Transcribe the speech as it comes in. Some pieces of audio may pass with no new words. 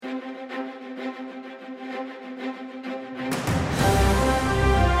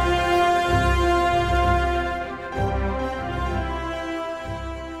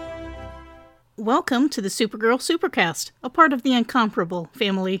Welcome to the Supergirl Supercast, a part of the incomparable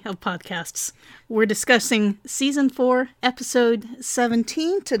family of podcasts. We're discussing Season 4, Episode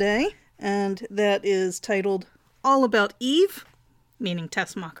 17 today, and that is titled All About Eve, meaning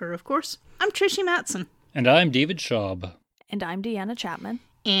Tessmacher, of course. I'm Trish Matson. And I'm David Schaub. And I'm Deanna Chapman.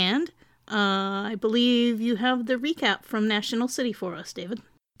 And I believe you have the recap from National City for us, David.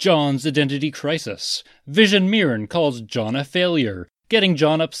 John's identity crisis. Vision Mirren calls John a failure, getting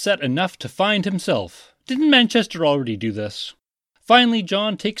John upset enough to find himself. Didn't Manchester already do this? Finally,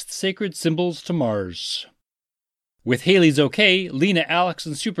 John takes the sacred symbols to Mars. With Haley's okay, Lena, Alex,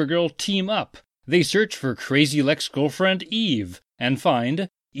 and Supergirl team up. They search for crazy Lex girlfriend Eve, and find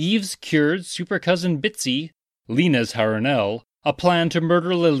Eve's cured super cousin Bitsy, Lena's Harnell, a plan to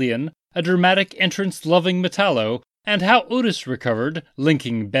murder Lillian, a dramatic entrance-loving Metallo, and how Otis recovered,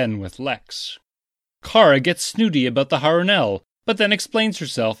 linking Ben with Lex. Kara gets snooty about the Harnell, but then explains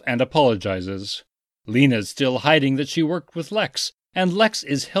herself and apologizes. Lena's still hiding that she worked with Lex, and Lex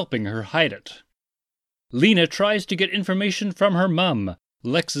is helping her hide it. Lena tries to get information from her mum.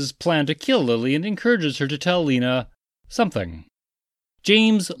 Lex's plan to kill Lillian encourages her to tell Lena something.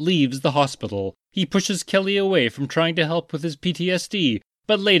 James leaves the hospital. He pushes Kelly away from trying to help with his PTSD,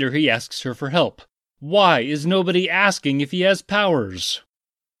 but later he asks her for help. Why is nobody asking if he has powers?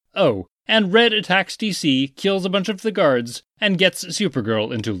 Oh, and Red attacks DC, kills a bunch of the guards, and gets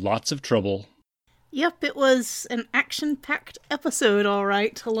Supergirl into lots of trouble. Yep, it was an action-packed episode, all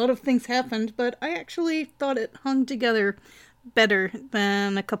right. A lot of things happened, but I actually thought it hung together better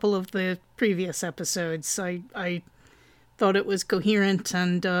than a couple of the previous episodes. I thought it was coherent,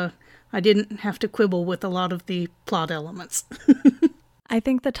 and I didn't have to quibble with a lot of the plot elements. I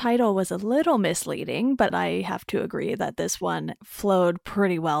think the title was a little misleading, but I have to agree that this one flowed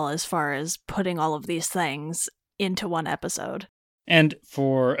pretty well as far as putting all of these things into one episode. And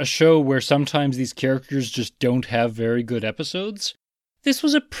for a show where sometimes these characters just don't have very good episodes, this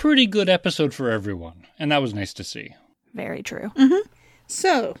was a pretty good episode for everyone, and that was nice to see. Very true. Mm-hmm.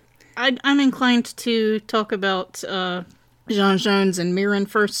 So, I'm inclined to talk about Jean Jones and Mirren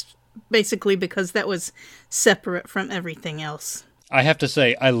first, basically because that was separate from everything else. I have to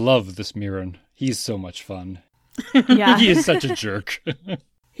say, I love this Mirren. He's so much fun. Yeah. He is such a jerk.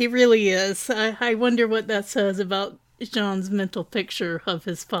 He really is. I wonder what that says about Jean's mental picture of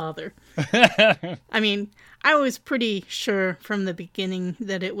his father. I mean, I was pretty sure from the beginning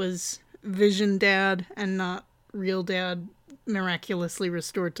that it was Vision Dad and not real Dad miraculously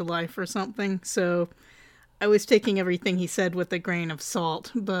restored to life or something. So I was taking everything he said with a grain of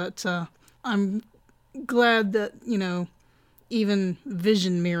salt. But I'm glad that, even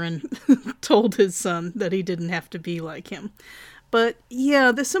Vision Mirren told his son that he didn't have to be like him. But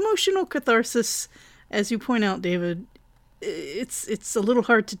yeah, this emotional catharsis, as you point out, David, it's a little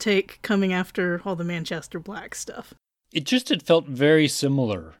hard to take coming after all the Manchester Black stuff. It felt very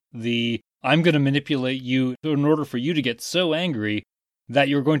similar. I'm going to manipulate you in order for you to get so angry that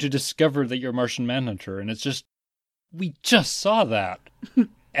you're going to discover that you're Martian Manhunter. And we just saw that.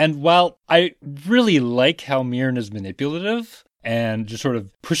 And while I really like how Mirren is manipulative and just sort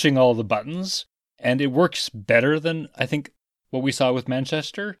of pushing all the buttons, and it works better than, I think, what we saw with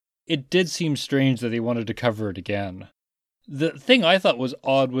Manchester, it did seem strange that they wanted to cover it again. The thing I thought was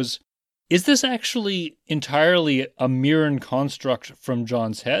odd was, is this actually entirely a Mirren construct from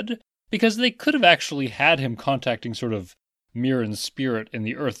John's head? Because they could have actually had him contacting sort of Mirren's spirit in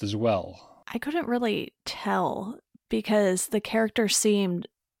the Earth as well. I couldn't really tell because the character seemed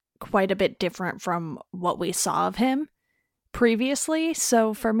quite a bit different from what we saw of him previously.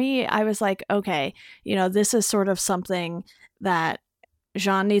 So for me, I was like, okay, this is sort of something that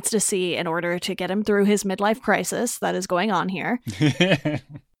Jean needs to see in order to get him through his midlife crisis that is going on here.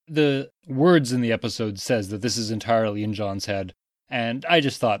 The words in the episode says that this is entirely in John's head. And I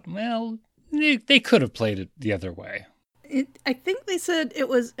just thought, well, they could have played it the other way. I think they said it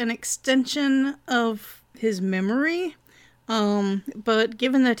was an extension of his memory. But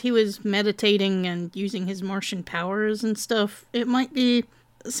given that he was meditating and using his Martian powers and stuff, it might be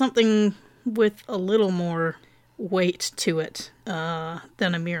something with a little more weight to it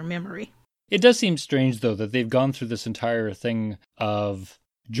than a mere memory. It does seem strange, though, that they've gone through this entire thing of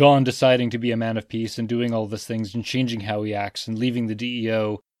John deciding to be a man of peace and doing all these things and changing how he acts and leaving the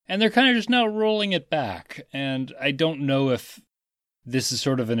DEO, and they're kind of just now rolling it back. And I don't know if this is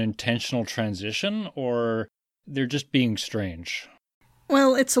sort of an intentional transition or they're just being strange.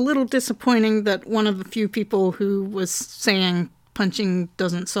 Well, it's a little disappointing that one of the few people who was saying punching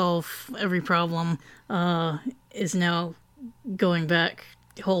doesn't solve every problem is now going back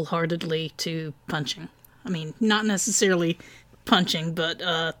wholeheartedly to punching. I mean, not necessarily punching, but,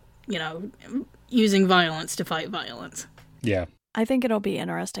 using violence to fight violence. Yeah. I think it'll be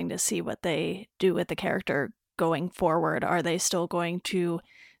interesting to see what they do with the character going forward. Are they still going to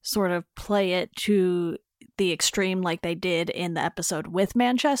sort of play it to the extreme like they did in the episode with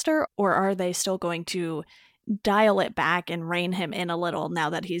Manchester, or are they still going to dial it back and rein him in a little now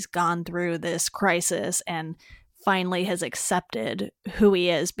that he's gone through this crisis and finally has accepted who he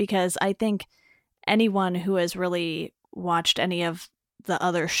is? Because I think anyone who has really watched any of the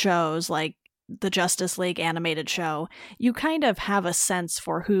other shows, like the Justice League animated show, you kind of have a sense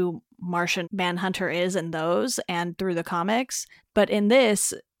for who Martian Manhunter is in those and through the comics. But in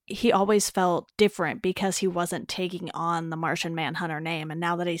this, he always felt different because he wasn't taking on the Martian Manhunter name. And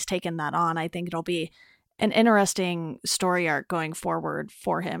now that he's taken that on, I think it'll be an interesting story arc going forward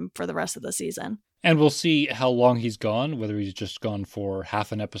for him for the rest of the season. And we'll see how long he's gone, whether he's just gone for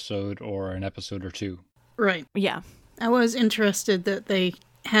half an episode or an episode or two. Right. Yeah. I was interested that they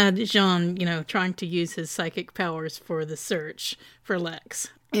had Jean, trying to use his psychic powers for the search for Lex.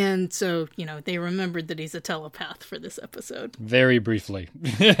 And so, they remembered that he's a telepath for this episode. Very briefly.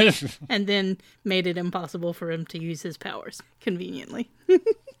 And then made it impossible for him to use his powers, conveniently.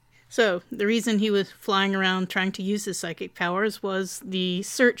 So, the reason he was flying around trying to use his psychic powers was the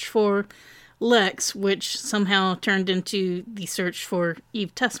search for Lex, which somehow turned into the search for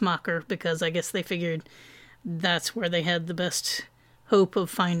Eve Tessmacher, because I guess they figured that's where they had the best hope of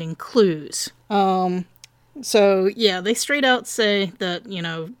finding clues. So, yeah, they straight out say that,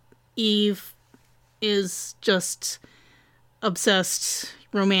 Eve is just obsessed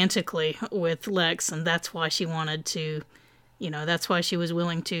romantically with Lex, and that's why she wanted to, that's why she was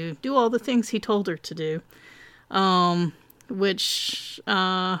willing to do all the things he told her to do. Which,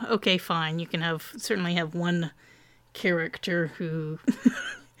 okay, fine, you can certainly have one character who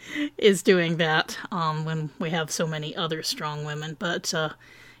is doing that, when we have so many other strong women, but,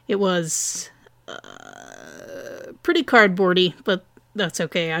 it was pretty cardboardy, but that's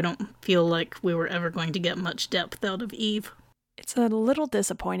okay. I don't feel like we were ever going to get much depth out of Eve. It's a little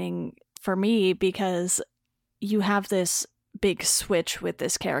disappointing for me because you have this big switch with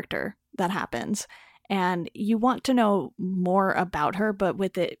this character that happens, and you want to know more about her, but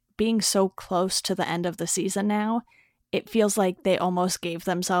with it being so close to the end of the season now, it feels like they almost gave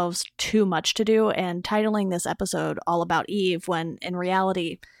themselves too much to do, and titling this episode All About Eve when in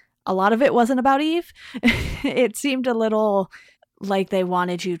reality a lot of it wasn't about Eve. It seemed a little like they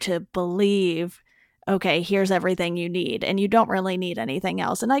wanted you to believe, okay, here's everything you need, and you don't really need anything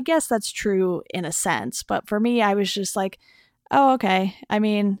else. And I guess that's true in a sense, but for me, I was just like, oh, okay. I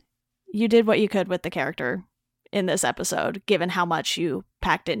mean, you did what you could with the character in this episode, given how much you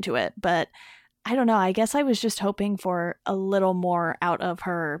packed into it. But I don't know, I guess I was just hoping for a little more out of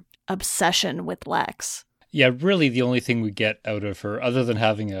her obsession with Lex. Yeah, really the only thing we get out of her, other than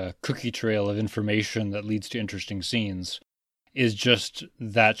having a cookie trail of information that leads to interesting scenes, is just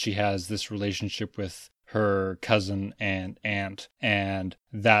that she has this relationship with her cousin and aunt, and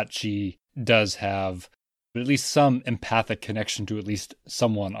that she does have at least some empathic connection to at least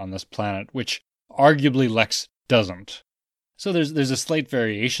someone on this planet, which arguably Lex doesn't. So there's a slight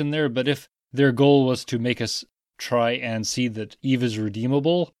variation there, but if their goal was to make us try and see that Eve is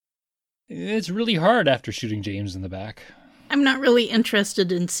redeemable, it's really hard after shooting James in the back. I'm not really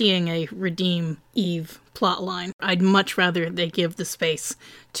interested in seeing a redeem Eve plotline. I'd much rather they give the space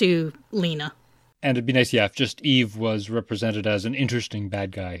to Lena. And it'd be nice, yeah, if just Eve was represented as an interesting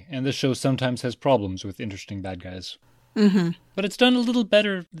bad guy. And this show sometimes has problems with interesting bad guys. Mm-hmm. But it's done a little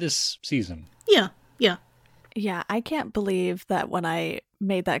better this season. Yeah. Yeah, I can't believe that when I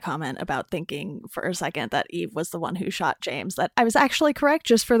made that comment about thinking for a second that Eve was the one who shot James, that I was actually correct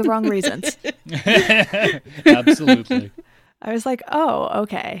just for the wrong reasons. Absolutely. I was like, oh,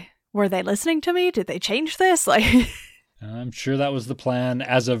 okay. Were they listening to me? Did they change this? I'm sure that was the plan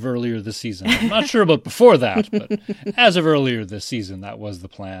as of earlier this season. I'm not sure about before that, but as of earlier this season, that was the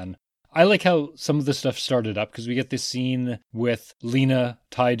plan. I like how some of the stuff started up, because we get this scene with Lena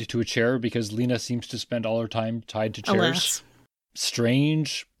tied to a chair, because Lena seems to spend all her time tied to chairs. Alas.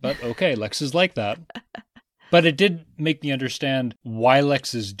 Strange, but okay, Lex is like that. But it did make me understand why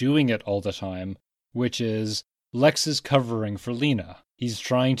Lex is doing it all the time, which is Lex is covering for Lena. He's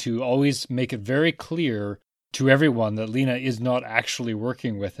trying to always make it very clear to everyone that Lena is not actually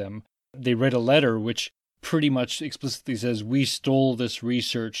working with him. They write a letter which pretty much explicitly says, we stole this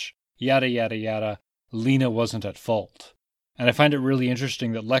research, yada, yada, yada. Lena wasn't at fault. And I find it really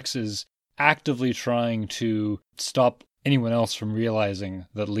interesting that Lex is actively trying to stop anyone else from realizing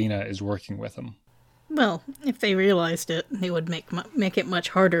that Lena is working with him. Well, if they realized it, it would make it much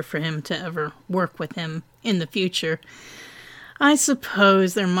harder for him to ever work with him in the future. I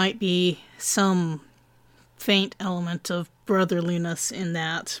suppose there might be some faint element of brotherliness in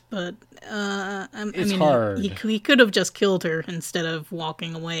that, but It's hard. He could have just killed her instead of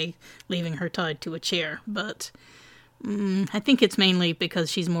walking away, leaving her tied to a chair. But I think it's mainly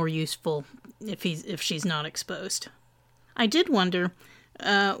because she's more useful if she's not exposed. I did wonder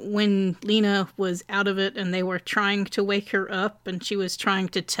when Lena was out of it and they were trying to wake her up and she was trying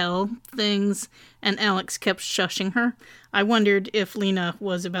to tell things and Alex kept shushing her. I wondered if Lena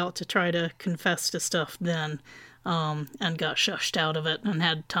was about to try to confess to stuff then and got shushed out of it and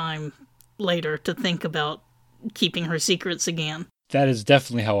had time later to think about keeping her secrets again. That is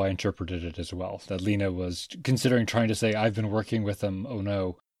definitely how I interpreted it as well, that Lena was considering trying to say, I've been working with him, oh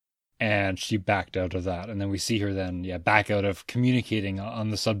no. And she backed out of that. And then we see her then, back out of communicating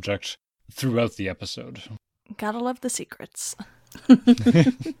on the subject throughout the episode. Gotta love the secrets.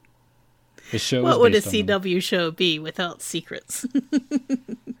 The show what would a CW show be without secrets?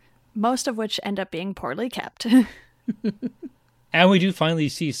 Most of which end up being poorly kept. And we do finally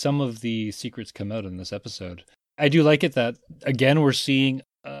see some of the secrets come out in this episode. I do like it that, again, we're seeing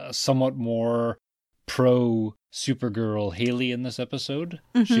somewhat more pro-Supergirl Haley in this episode.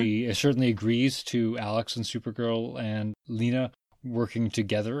 Mm-hmm. She certainly agrees to Alex and Supergirl and Lena working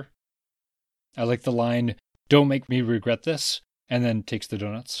together. I like the line, "Don't make me regret this," and then takes the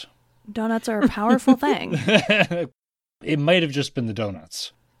donuts. Donuts are a powerful thing. It might have just been the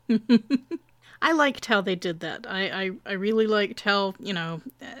donuts. I liked how they did that. I really liked how,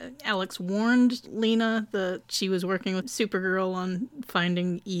 Alex warned Lena that she was working with Supergirl on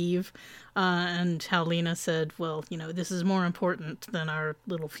finding Eve, and how Lena said, well, this is more important than our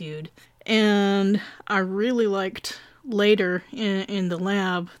little feud. And I really liked later in the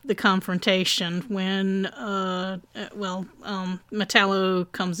lab the confrontation when,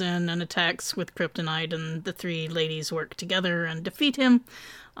 Metallo comes in and attacks with kryptonite, and the three ladies work together and defeat him.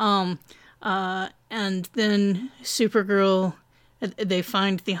 And then Supergirl, they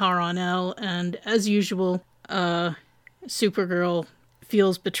find the Haronel, and as usual, Supergirl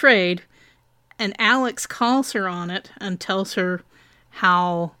feels betrayed, and Alex calls her on it and tells her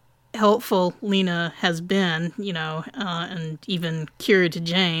how helpful Lena has been, and even cured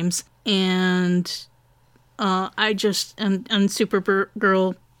James, and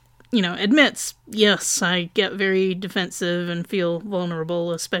Supergirl admits, yes, I get very defensive and feel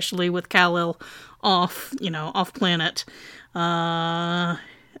vulnerable, especially with Kal-El off planet.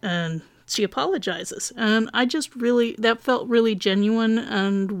 And she apologizes. And that felt really genuine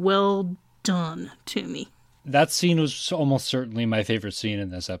and well done to me. That scene was almost certainly my favorite scene in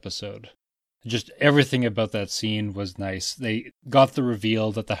this episode. Just everything about that scene was nice. They got the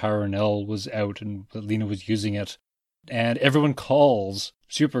reveal that the Haronel was out and that Lena was using it. And everyone calls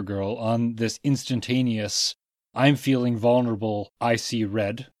Supergirl on this instantaneous, I'm feeling vulnerable, I see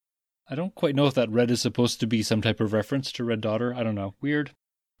red. I don't quite know if that red is supposed to be some type of reference to Red Daughter. I don't know. Weird.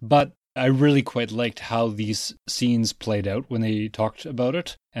 But I really quite liked how these scenes played out when they talked about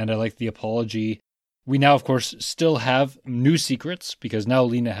it. And I liked the apology. We now, of course, still have new secrets because now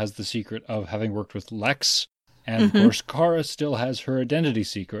Lena has the secret of having worked with Lex. And of course, Kara still has her identity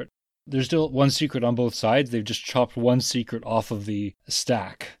secret. There's still one secret on both sides. They've just chopped one secret off of the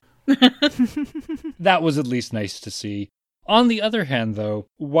stack. That was at least nice to see. On the other hand, though,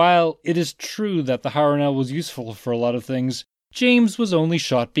 while it is true that the Haronel was useful for a lot of things, James was only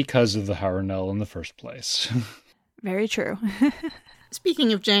shot because of the Haronel in the first place. Very true.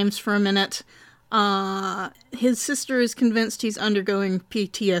 Speaking of James for a minute, his sister is convinced he's undergoing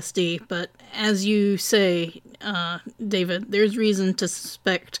PTSD, but as you say, David, there's reason to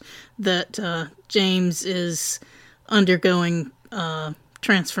suspect that James is undergoing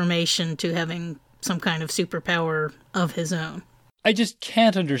transformation to having some kind of superpower of his own. I just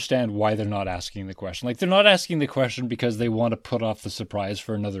can't understand why they're not asking the question. Like, they're not asking the question because they want to put off the surprise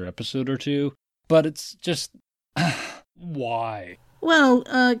for another episode or two, but it's just... why? Well,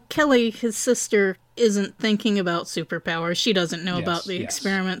 Kelly, his sister, isn't thinking about superpowers. She doesn't know about the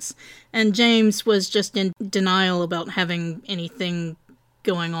experiments. And James was just in denial about having anything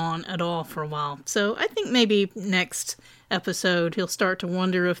going on at all for a while. So I think maybe next episode he'll start to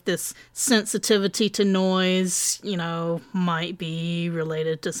wonder if this sensitivity to noise, might be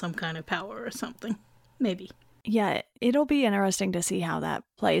related to some kind of power or something. Maybe. Yeah, it'll be interesting to see how that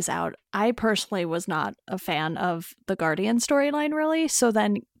plays out. I personally was not a fan of the Guardian storyline, really. So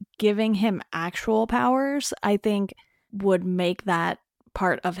then giving him actual powers, I think, would make that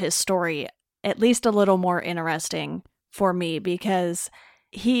part of his story at least a little more interesting for me, because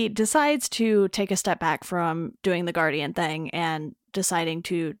he decides to take a step back from doing the Guardian thing and deciding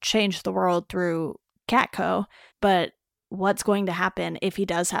to change the world through Catco. But what's going to happen if he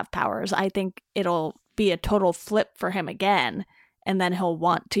does have powers. I think it'll be a total flip for him again, and then he'll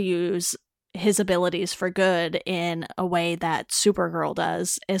want to use his abilities for good in a way that Supergirl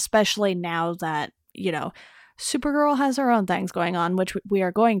does, especially now that, you know, Supergirl has her own things going on, which we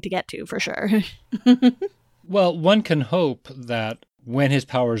are going to get to for sure. Well, one can hope that when his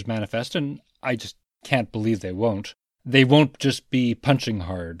powers manifest, and I just can't believe they won't just be punching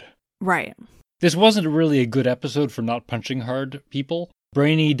hard. Right. This wasn't really a good episode for not punching hard people.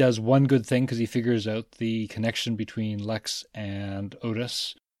 Brainy does one good thing because he figures out the connection between Lex and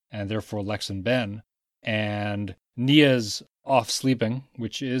Otis, and therefore Lex and Ben. And Nia's off sleeping,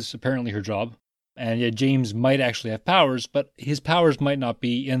 which is apparently her job. And yet James might actually have powers, but his powers might not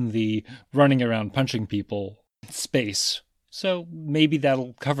be in the running around punching people space. So maybe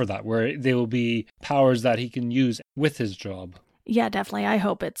that'll cover that, where they will be powers that he can use with his job. Yeah, definitely. I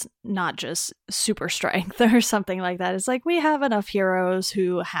hope it's not just super strength or something like that. It's like, we have enough heroes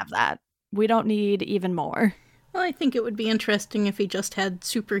who have that. We don't need even more. Well, I think it would be interesting if he just had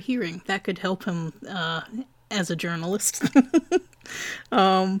super hearing. That could help him as a journalist.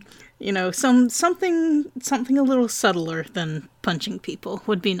 You know, something a little subtler than punching people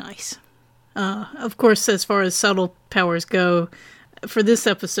would be nice. Of course, as far as subtle powers go, for this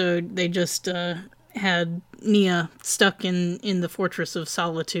episode, they just had Nia stuck in the Fortress of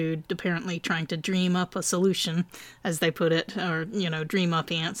Solitude, apparently trying to dream up a solution, as they put it, or, you know, dream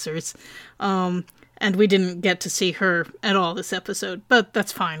up answers. And we didn't get to see her at all this episode, but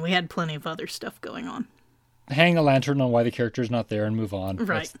that's fine. We had plenty of other stuff going on. Hang a lantern on why the character's not there and move on.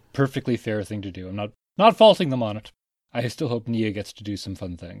 Right. That's a perfectly fair thing to do. I'm not faulting them on it. I still hope Nia gets to do some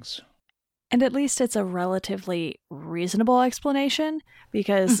fun things. And at least it's a relatively reasonable explanation,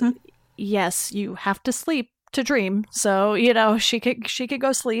 because yes, you have to sleep to dream. So, you know, she could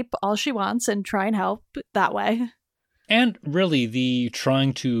go sleep all she wants and try and help that way. And really, the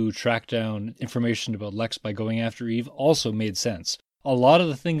trying to track down information about Lex by going after Eve also made sense. A lot of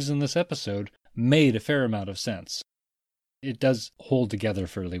the things in this episode made a fair amount of sense. It does hold together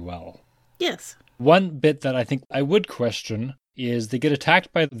fairly well. Yes. One bit that I think I would question is they get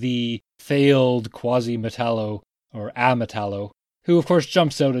attacked by the failed quasi-Metallo, or a-Metallo, who of course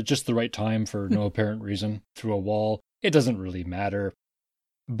jumps out at just the right time for no apparent reason through a wall. It doesn't really matter.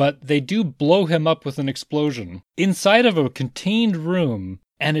 But they do blow him up with an explosion inside of a contained room,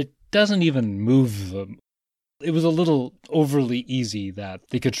 and it doesn't even move them. It was a little overly easy that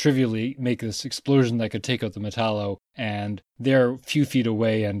they could trivially make this explosion that could take out the Metallo, and they're a few feet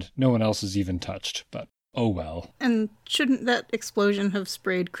away and no one else is even touched. But oh well. And shouldn't that explosion have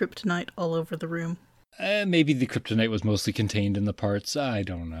sprayed kryptonite all over the room? Maybe the kryptonite was mostly contained in the parts. I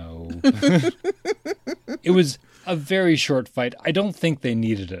don't know. It was a very short fight. I don't think they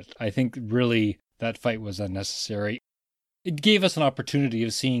needed it. I think really that fight was unnecessary. It gave us an opportunity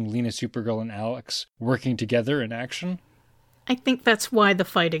of seeing Lena, Supergirl, and Alex working together in action. I think that's why the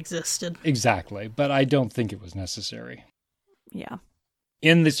fight existed. Exactly, but I don't think it was necessary. Yeah.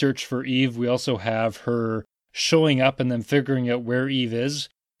 In the search for Eve, we also have her showing up and then figuring out where Eve is,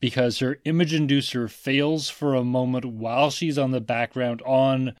 because her image inducer fails for a moment while she's on the background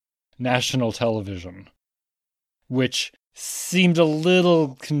on national television, which seemed a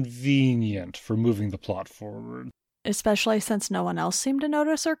little convenient for moving the plot forward. Especially since no one else seemed to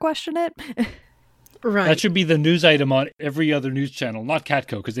notice or question it. Right. That should be the news item on every other news channel, not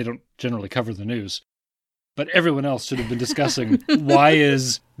Catco, because they don't generally cover the news. But everyone else should have been discussing why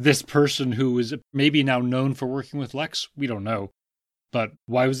is this person who is maybe now known for working with Lex? We don't know. But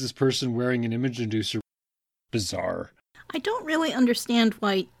why was this person wearing an image inducer? Bizarre. I don't really understand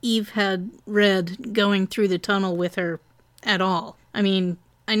why Eve had Red going through the tunnel with her at all. I mean,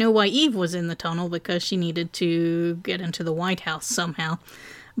 I know why Eve was in the tunnel, because she needed to get into the White House somehow.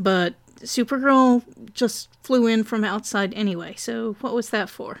 But Supergirl just flew in from outside anyway, so what was that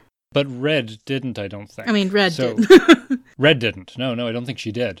for? But Red didn't, I don't think. I mean, Red did. Red didn't. No, I don't think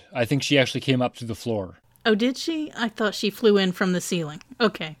she did. I think she actually came up to the floor. Oh, did she? I thought she flew in from the ceiling.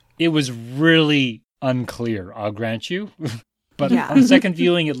 Okay. It was really unclear, I'll grant you. But Yeah. on second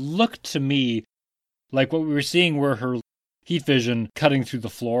viewing, it looked to me like what we were seeing were her heat vision cutting through the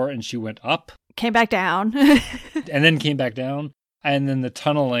floor, and she went up. Came back down. And then came back down. And then the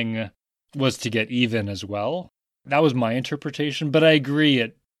tunneling was to get even as well. That was my interpretation, but I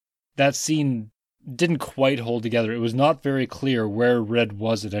agree, that scene didn't quite hold together. It was not very clear where Red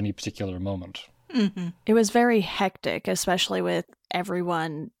was at any particular moment. Mm-hmm. It was very hectic, especially with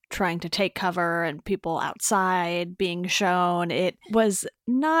everyone trying to take cover and people outside being shown. It was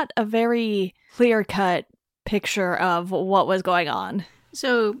not a very clear-cut picture of what was going on.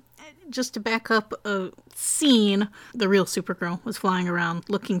 So, just to back up scene, the real Supergirl was flying around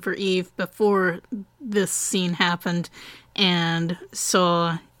looking for Eve before this scene happened and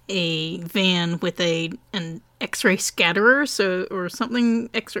saw a van with an X-ray scatterer, or something,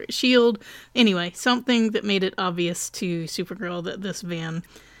 X-ray shield. Anyway, something that made it obvious to Supergirl that this van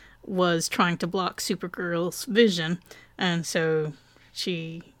was trying to block Supergirl's vision. And so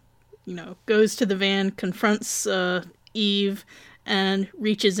she, goes to the van, confronts Eve, and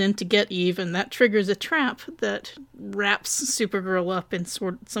reaches in to get Eve, and that triggers a trap that wraps Supergirl up in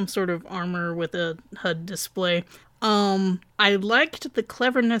some sort of armor with a HUD display. I liked the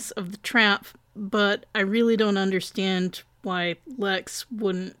cleverness of the trap, but I really don't understand why Lex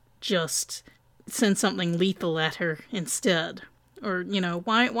wouldn't just send something lethal at her instead. Or,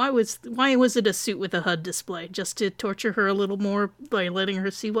 why was it a suit with a HUD display? Just to torture her a little more by letting her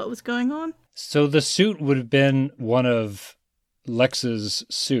see what was going on? So the suit would have been one of Lex's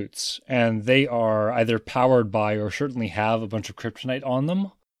suits, and they are either powered by or certainly have a bunch of kryptonite on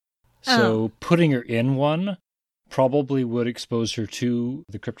them. So putting her in one probably would expose her to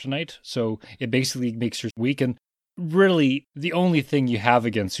the kryptonite. So it basically makes her weak. And really, the only thing you have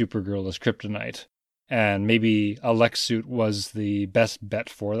against Supergirl is kryptonite. And maybe a Lex suit was the best bet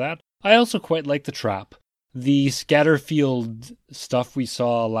for that. I also quite like the trap. The Scatterfield stuff we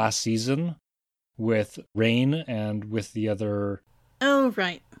saw last season with Rain and with the other... Oh,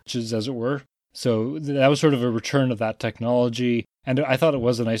 right. Witches, as it were. So that was sort of a return of that technology. And I thought it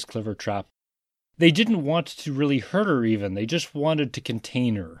was a nice, clever trap. They didn't want to really hurt her even. They just wanted to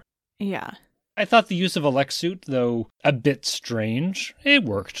contain her. Yeah. I thought the use of a Lex suit, though, a bit strange. It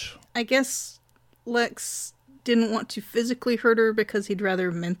worked. I guess Lex didn't want to physically hurt her because he'd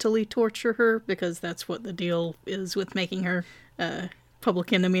rather mentally torture her, because that's what the deal is with making her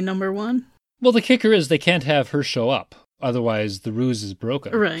public enemy number one. Well, the kicker is they can't have her show up. Otherwise, the ruse is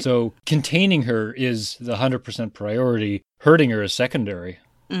broken. Right. So containing her is the 100% priority. Hurting her is secondary.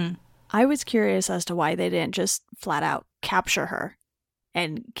 Mm. I was curious as to why they didn't just flat out capture her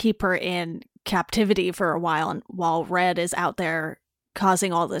and keep her in captivity for a while Red is out there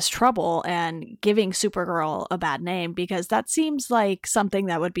causing all this trouble and giving Supergirl a bad name, because that seems like something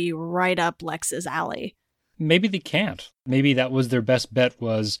that would be right up Lex's alley. Maybe they can't. Maybe that was their best bet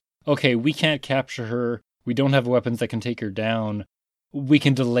was, okay, we can't capture her. We don't have weapons that can take her down. We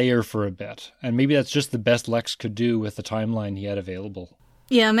can delay her for a bit. And maybe that's just the best Lex could do with the timeline he had available.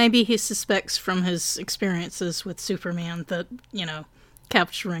 Yeah, maybe he suspects from his experiences with Superman that,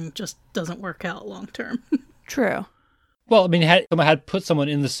 capturing just doesn't work out long term. True. Well, I mean, had someone had put someone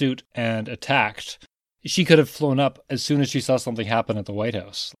in the suit and attacked, she could have flown up as soon as she saw something happen at the White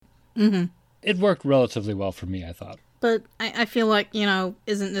House. Mm-hmm. It worked relatively well for me, I thought. But I feel like,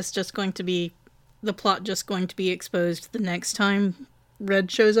 isn't this just going to be, the plot just going to be exposed the next time Red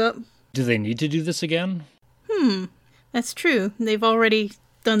shows up? Do they need to do this again? That's true. They've already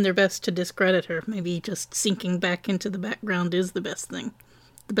done their best to discredit her. Maybe just sinking back into the background is the best thing.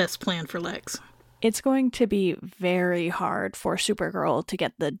 The best plan for Lex. It's going to be very hard for Supergirl to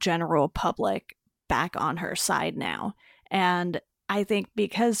get the general public back on her side now. And I think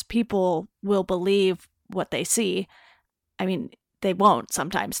because people will believe what they see, I mean, they won't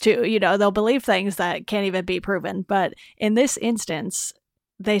sometimes too. They'll believe things that can't even be proven. But in this instance,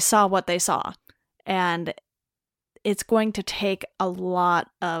 they saw what they saw. And it's going to take a lot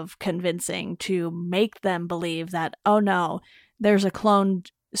of convincing to make them believe that, oh no, there's a cloned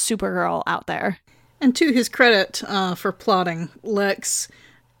Supergirl out there. And to his credit for plotting, Lex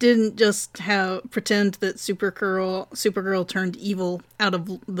didn't just pretend that Supergirl turned evil out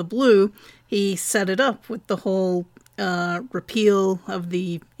of the blue. He set it up with the whole repeal of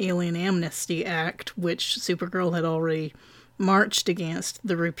the Alien Amnesty Act, which Supergirl had already marched against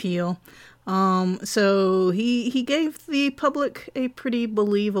the repeal. So he gave the public a pretty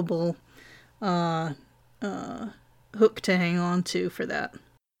believable hook to hang on to for that.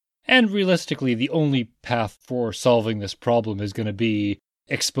 And realistically, the only path for solving this problem is going to be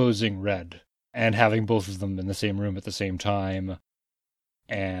exposing Red and having both of them in the same room at the same time.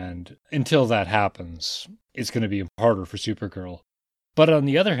 And until that happens, it's going to be harder for Supergirl. But on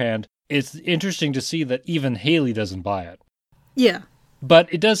the other hand, it's interesting to see that even Haley doesn't buy it. Yeah.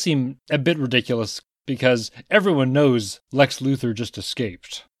 But it does seem a bit ridiculous because everyone knows Lex Luthor just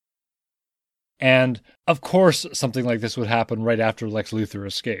escaped. And, of course, something like this would happen right after Lex Luthor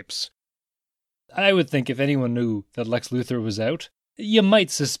escapes. I would think if anyone knew that Lex Luthor was out, you might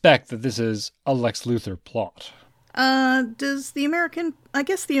suspect that this is a Lex Luthor plot. I guess the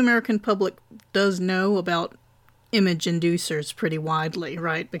American public does know about image inducers pretty widely,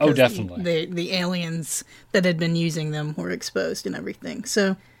 right? Because definitely. The aliens that had been using them were exposed and everything.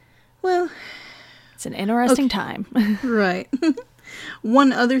 So, well, It's an interesting time. Right.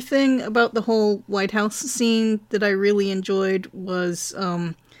 One other thing about the whole White House scene that I really enjoyed was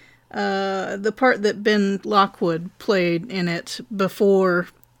the part that Ben Lockwood played in it before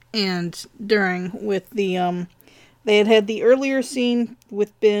and during with the they had the earlier scene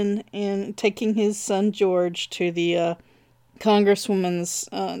with Ben and taking his son George to the congresswoman's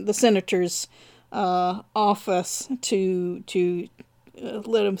the senator's office to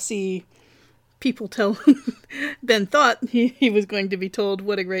let him see people tell Ben thought he was going to be told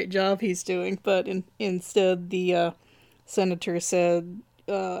what a great job he's doing, but instead the senator said,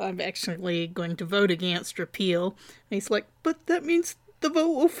 I'm actually going to vote against repeal. And he's like, but that means the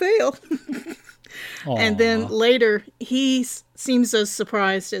vote will fail. And then later, he seems as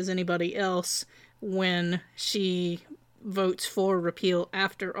surprised as anybody else when she votes for repeal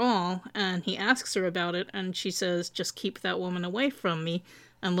after all, and he asks her about it, and she says, just keep that woman away from me,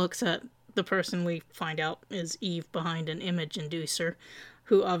 and looks at the person we find out is Eve behind an image inducer,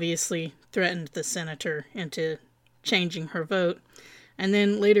 who obviously threatened the senator into changing her vote. And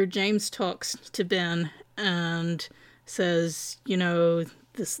then later James talks to Ben and says, you know,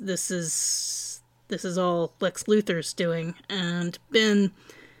 this is all Lex Luthor's doing. And Ben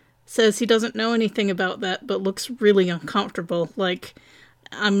says he doesn't know anything about that, but looks really uncomfortable. Like,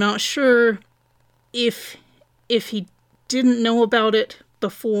 I'm not sure if he didn't know about it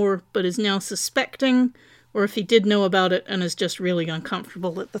before, but is now suspecting, or if he did know about it and is just really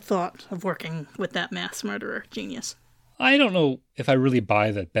uncomfortable at the thought of working with that mass murderer genius. I don't know if I really buy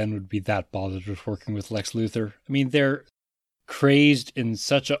that Ben would be that bothered with working with Lex Luthor. I mean, they're crazed in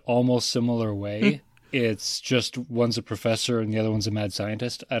such an almost similar way. It's just one's a professor and the other one's a mad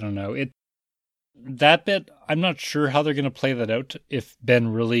scientist. I don't know. That bit, I'm not sure how they're going to play that out, if Ben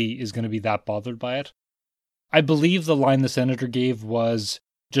really is going to be that bothered by it. I believe the line the senator gave was,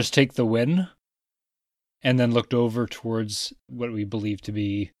 just take the win, and then looked over towards what we believe to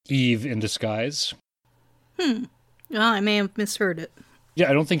be Eve in disguise. Well, I may have misheard it. Yeah,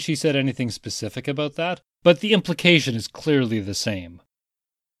 I don't think she said anything specific about that, but the implication is clearly the same.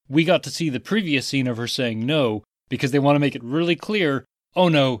 We got to see the previous scene of her saying no, because they want to make it really clear, oh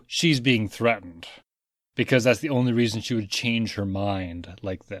no, she's being threatened. Because that's the only reason she would change her mind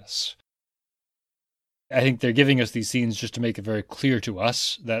like this. I think they're giving us these scenes just to make it very clear to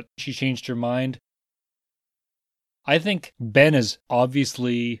us that she changed her mind. I think Ben is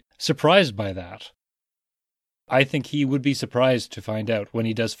obviously surprised by that. I think he would be surprised to find out, when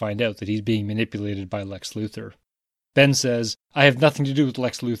he does find out, that he's being manipulated by Lex Luthor. Ben says, I have nothing to do with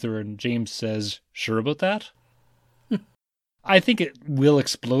Lex Luthor, and James says, sure about that? I think it will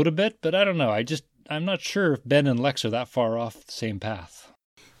explode a bit, but I don't know. I'm not sure if Ben and Lex are that far off the same path.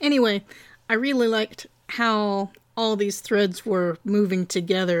 Anyway, I really liked how all these threads were moving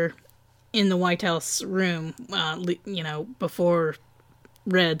together in the White House room, before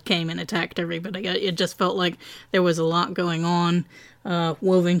Red came and attacked everybody. It just felt like there was a lot going on,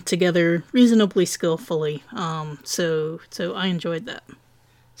 woven together reasonably skillfully. So I enjoyed that.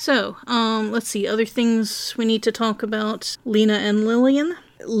 So, let's see, other things we need to talk about. Lena and Lillian.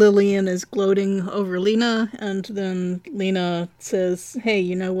 Lillian is gloating over Lena, and then Lena says, hey,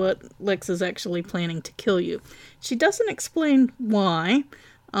 you know what? Lex is actually planning to kill you. She doesn't explain why.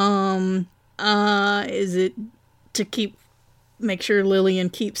 Is it to make sure Lillian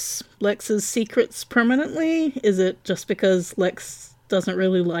keeps Lex's secrets permanently? Is it just because Lex doesn't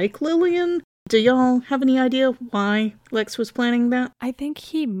really like Lillian? Do y'all have any idea why Lex was planning that? I think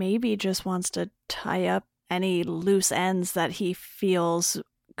he maybe just wants to tie up any loose ends that he feels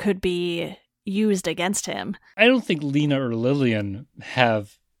could be used against him. I don't think Lena or Lillian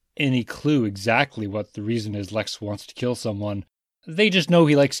have any clue exactly what the reason is Lex wants to kill someone. They just know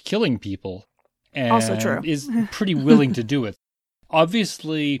he likes killing people. And also true. Is pretty willing to do it.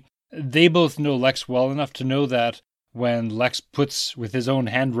 Obviously, they both know Lex well enough to know that when Lex puts with his own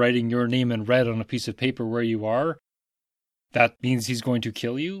handwriting your name in red on a piece of paper where you are, that means he's going to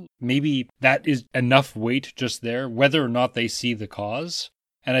kill you. Maybe that is enough weight just there, whether or not they see the cause.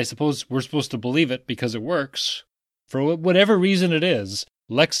 And I suppose we're supposed to believe it because it works. For whatever reason it is,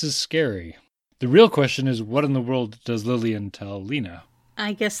 Lex is scary. The real question is, what in the world does Lillian tell Lena?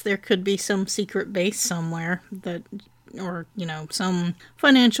 I guess there could be some secret base somewhere that, or, some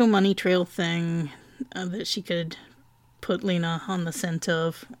financial money trail thing that she could put Lena on the scent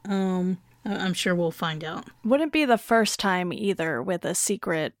of. I'm sure we'll find out. Wouldn't be the first time either with a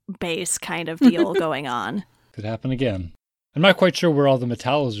secret base kind of deal going on. Could happen again. I'm not quite sure where all the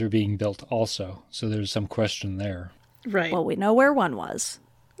Metallos are being built also, so there's some question there. Right. Well, we know where one was.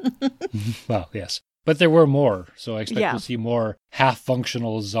 Well, yes. But there were more, so I expect Yeah. we'll see more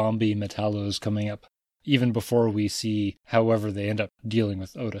half-functional zombie Metallos coming up, even before we see however they end up dealing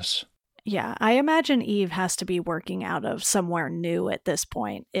with Otis. Yeah, I imagine Eve has to be working out of somewhere new at this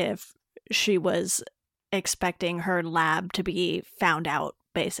point if she was expecting her lab to be found out,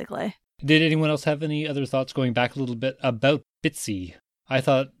 basically. Did anyone else have any other thoughts going back a little bit about Bitsy? I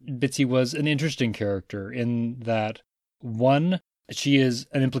thought Bitsy was an interesting character in that, one, she is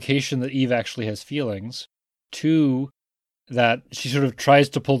an implication that Eve actually has feelings. Two, that she sort of tries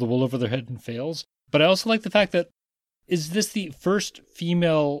to pull the wool over their head and fails. But I also like the fact that, is this the first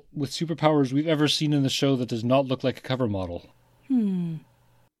female with superpowers we've ever seen in the show that does not look like a cover model?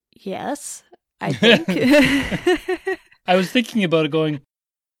 Yes, I think. I was thinking about it going,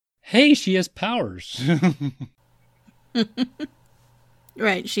 hey, she has powers.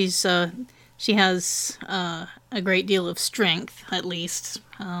 Right, she has a great deal of strength, at least.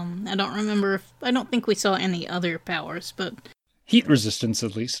 I don't think we saw any other powers, but... Heat resistance,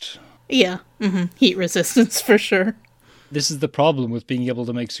 at least. Yeah, heat resistance, for sure. This is the problem with being able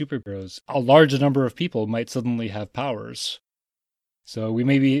to make superheroes. A large number of people might suddenly have powers. So we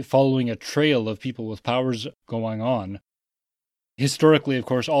may be following a trail of people with powers going on. Historically, of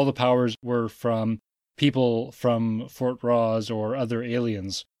course, all the powers were from people from Fort Ross or other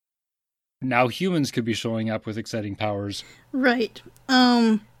aliens. Now humans could be showing up with exciting powers. Right.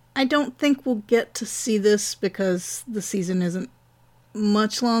 I don't think we'll get to see this because the season isn't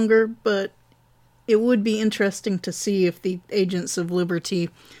much longer, but it would be interesting to see if the Agents of Liberty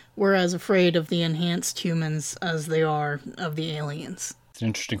were as afraid of the enhanced humans as they are of the aliens. It's an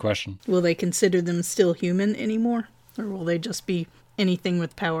interesting question. Will they consider them still human anymore? Or will they just be anything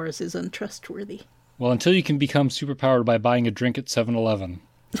with powers is untrustworthy? Well, until you can become superpowered by buying a drink at 7-Eleven.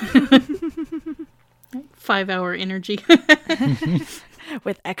 5-hour energy.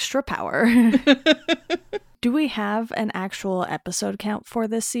 With extra power. Do we have an actual episode count for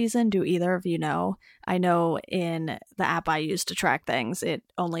this season? Do either of you know? I know in the app I use to track things, it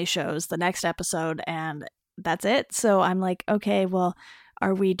only shows the next episode and that's it. So I'm like, okay, well,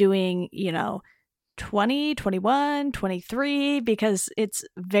 are we doing, 20, 21, 23? Because it's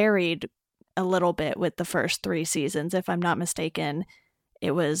varied a little bit with the first 3 seasons. If I'm not mistaken,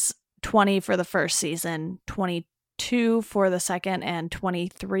 it was 20 for the first season, 22 for the second, and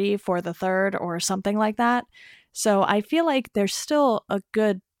 23 for the third, or something like that. So I feel like there's still a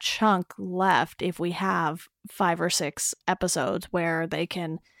good chunk left if we have 5 or 6 episodes where they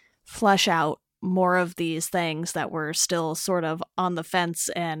can flesh out more of these things that we're still sort of on the fence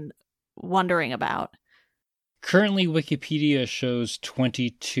and wondering about. Currently, Wikipedia shows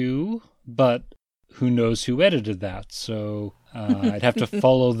 22, but who knows who edited that? So I'd have to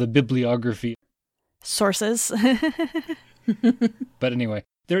follow the bibliography. Sources. But anyway,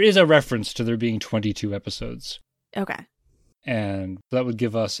 there is a reference to there being 22 episodes. Okay. And that would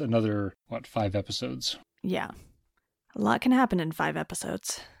give us another, 5 episodes? Yeah. A lot can happen in 5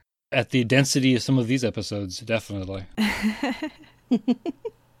 episodes. At the density of some of these episodes, definitely.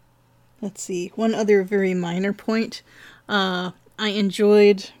 Let's see. One other very minor point. I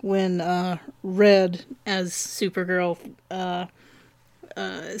enjoyed when Red, as Supergirl,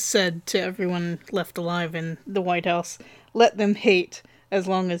 said to everyone left alive in the White House, let them hate as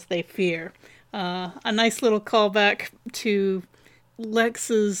long as they fear. A nice little callback to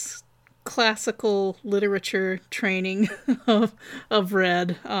Lex's classical literature training of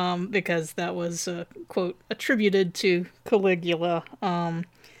Red, because that was, quote, attributed to Caligula,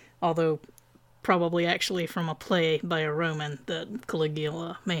 although probably actually from a play by a Roman that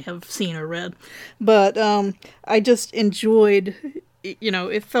Caligula may have seen or read. But I just enjoyed,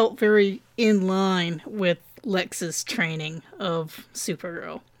 it felt very in line with Lex's training of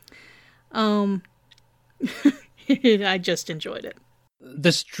Supergirl. I just enjoyed it.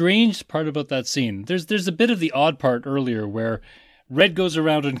 The strange part about that scene, there's a bit of the odd part earlier where Red goes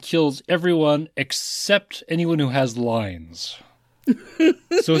around and kills everyone except anyone who has lines.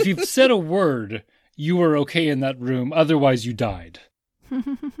 So if you've said a word, you were okay in that room, otherwise you died.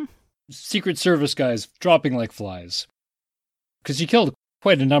 Secret Service guys dropping like flies. Because she killed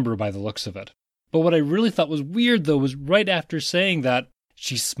quite a number by the looks of it. But what I really thought was weird, though, was right after saying that,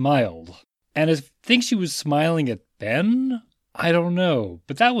 she smiled. And I think she was smiling at Ben? I don't know,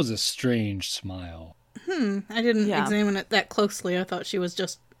 but that was a strange smile. I didn't examine it that closely. I thought she was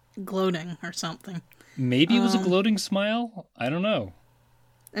just gloating or something. Maybe it was a gloating smile? I don't know.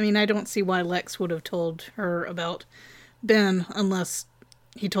 I mean, I don't see why Lex would have told her about Ben unless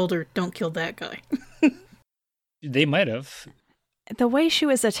he told her, don't kill that guy. They might have. The way she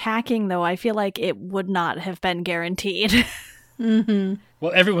was attacking, though, I feel like it would not have been guaranteed. Mm-hmm.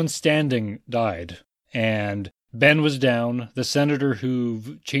 Well, everyone standing died. and Ben was down, the senator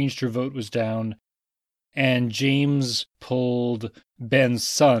who changed her vote was down, and James pulled Ben's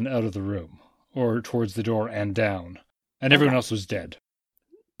son out of the room, or towards the door and down, and everyone else was dead.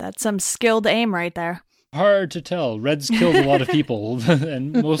 That's some skilled aim right there. Hard to tell. Red's killed a lot of people,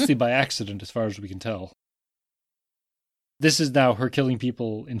 and mostly by accident, as far as we can tell. This is now her killing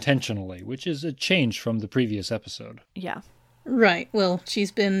people intentionally, which is a change from the previous episode. Yeah. Right. Well,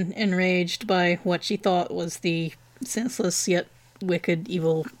 she's been enraged by what she thought was the senseless yet wicked,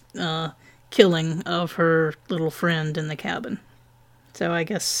 evil killing of her little friend in the cabin. So I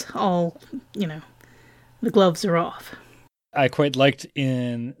guess the gloves are off. I quite liked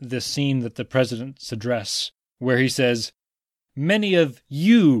in the scene that the president's address, where he says, "Many of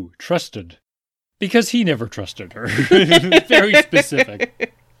you trusted," because he never trusted her. Very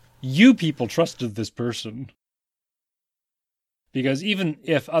specific. You people trusted this person. Because even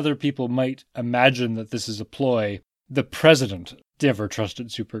if other people might imagine that this is a ploy, the president never trusted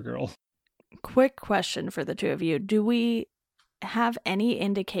Supergirl. Quick question for the two of you. Do we have any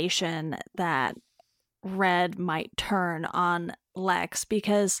indication that Red might turn on Lex?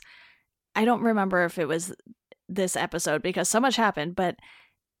 Because I don't remember if it was this episode because so much happened, but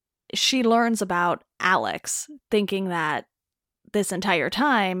she learns about Alex, thinking that this entire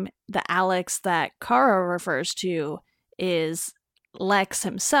time, the Alex that Kara refers to is Lex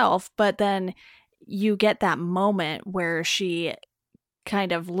himself, but then you get that moment where she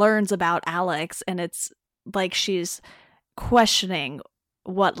kind of learns about Alex and it's like she's questioning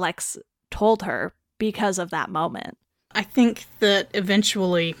what Lex told her because of that moment. I think that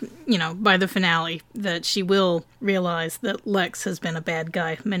eventually, by the finale, that she will realize that Lex has been a bad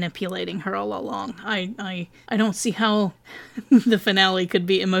guy manipulating her all along. I don't see how the finale could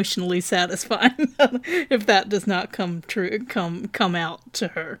be emotionally satisfying if that does not come out to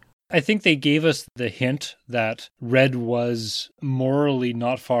her. I think they gave us the hint that Red was morally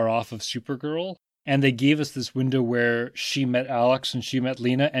not far off of Supergirl. And they gave us this window where she met Alex and she met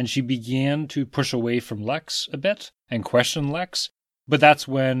Lena, and she began to push away from Lex a bit and question Lex. But that's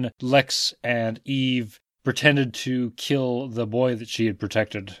when Lex and Eve pretended to kill the boy that she had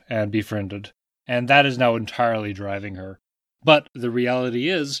protected and befriended. And that is now entirely driving her. But the reality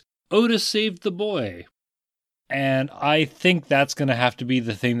is, Otis saved the boy. And I think that's going to have to be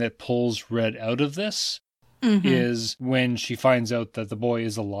the thing that pulls Red out of this, is when she finds out that the boy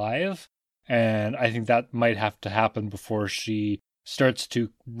is alive. And I think that might have to happen before she starts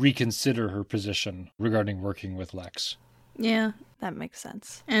to reconsider her position regarding working with Lex. Yeah. That makes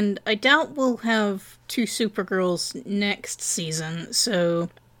sense. And I doubt we'll have two Supergirls next season, so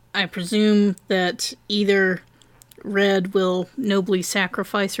I presume that either Red will nobly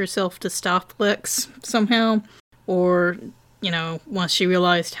sacrifice herself to stop Lex somehow, or, once she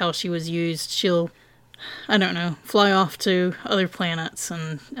realized how she was used, she'll, fly off to other planets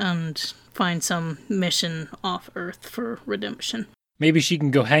and find some mission off Earth for redemption. Maybe she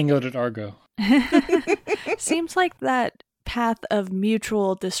can go hang out at Argo. Seems like that path of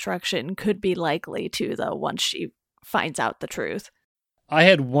mutual destruction could be likely too, though, once she finds out the truth. I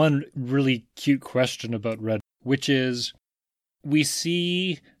had one really cute question about Red, which is, we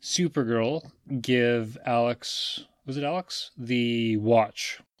see Supergirl give Alex, was it Alex? The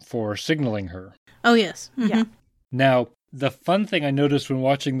watch for signaling her. Oh, yes. Mm-hmm. Yeah. Now, the fun thing I noticed when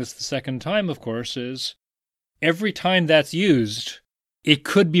watching this the second time, of course, is every time that's used, it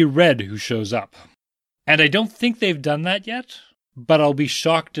could be Red who shows up. And I don't think they've done that yet, but I'll be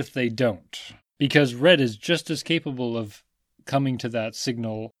shocked if they don't. Because Red is just as capable of coming to that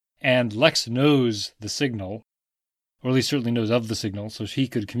signal, and Lex knows the signal, or at least certainly knows of the signal, so he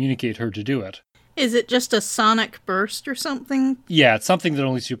could communicate her to do it. Is it just a sonic burst or something? Yeah, it's something that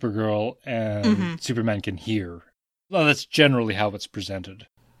only Supergirl and Superman can hear. Well, that's generally how it's presented.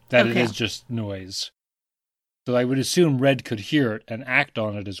 That It is just noise. So I would assume Red could hear it and act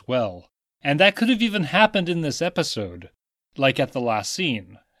on it as well. And that could have even happened in this episode, like at the last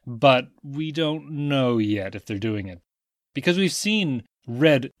scene. But we don't know yet if they're doing it. Because we've seen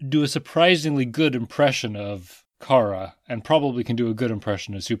Red do a surprisingly good impression of Kara, and probably can do a good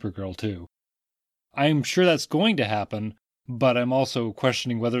impression of Supergirl too. I'm sure that's going to happen, but I'm also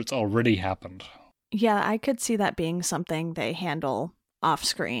questioning whether it's already happened. Yeah, I could see that being something they handle off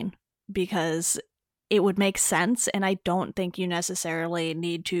screen, because it would make sense, and I don't think you necessarily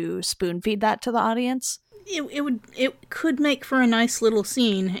need to spoon feed that to the audience. It could make for a nice little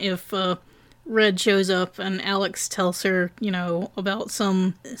scene if Red shows up and Alex tells her, about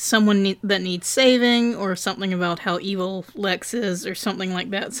someone that needs saving, or something about how evil Lex is, or something like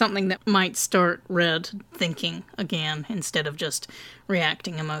that. Something that might start Red thinking again instead of just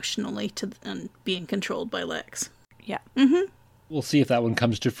reacting emotionally to and being controlled by Lex. Yeah. Mm-hmm. We'll see if that one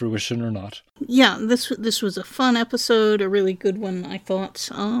comes to fruition or not. Yeah, this was a fun episode, a really good one, I thought,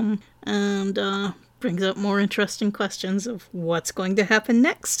 and brings up more interesting questions of what's going to happen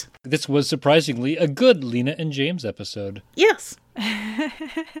next. This was surprisingly a good Lena and James episode. Yes.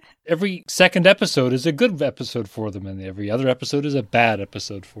 Every second episode is a good episode for them, and every other episode is a bad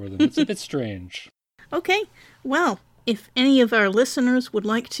episode for them. It's a bit strange. Okay, well, if any of our listeners would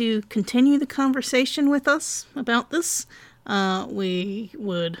like to continue the conversation with us about this, we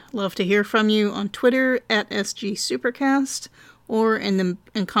would love to hear from you on Twitter at SG Supercast, or in the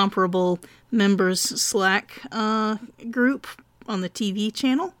Incomparable Members Slack group on the TeeVee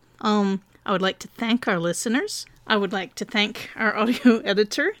channel. I would like to thank our listeners. I would like to thank our audio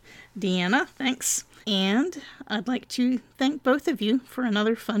editor, Deanna. Thanks. And I'd like to thank both of you for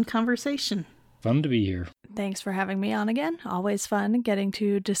another fun conversation. Fun to be here. Thanks for having me on again. Always fun getting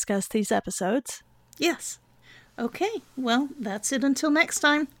to discuss these episodes. Yes. Okay, well, that's it until next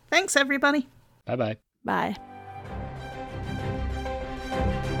time. Thanks, everybody. Bye-bye. Bye.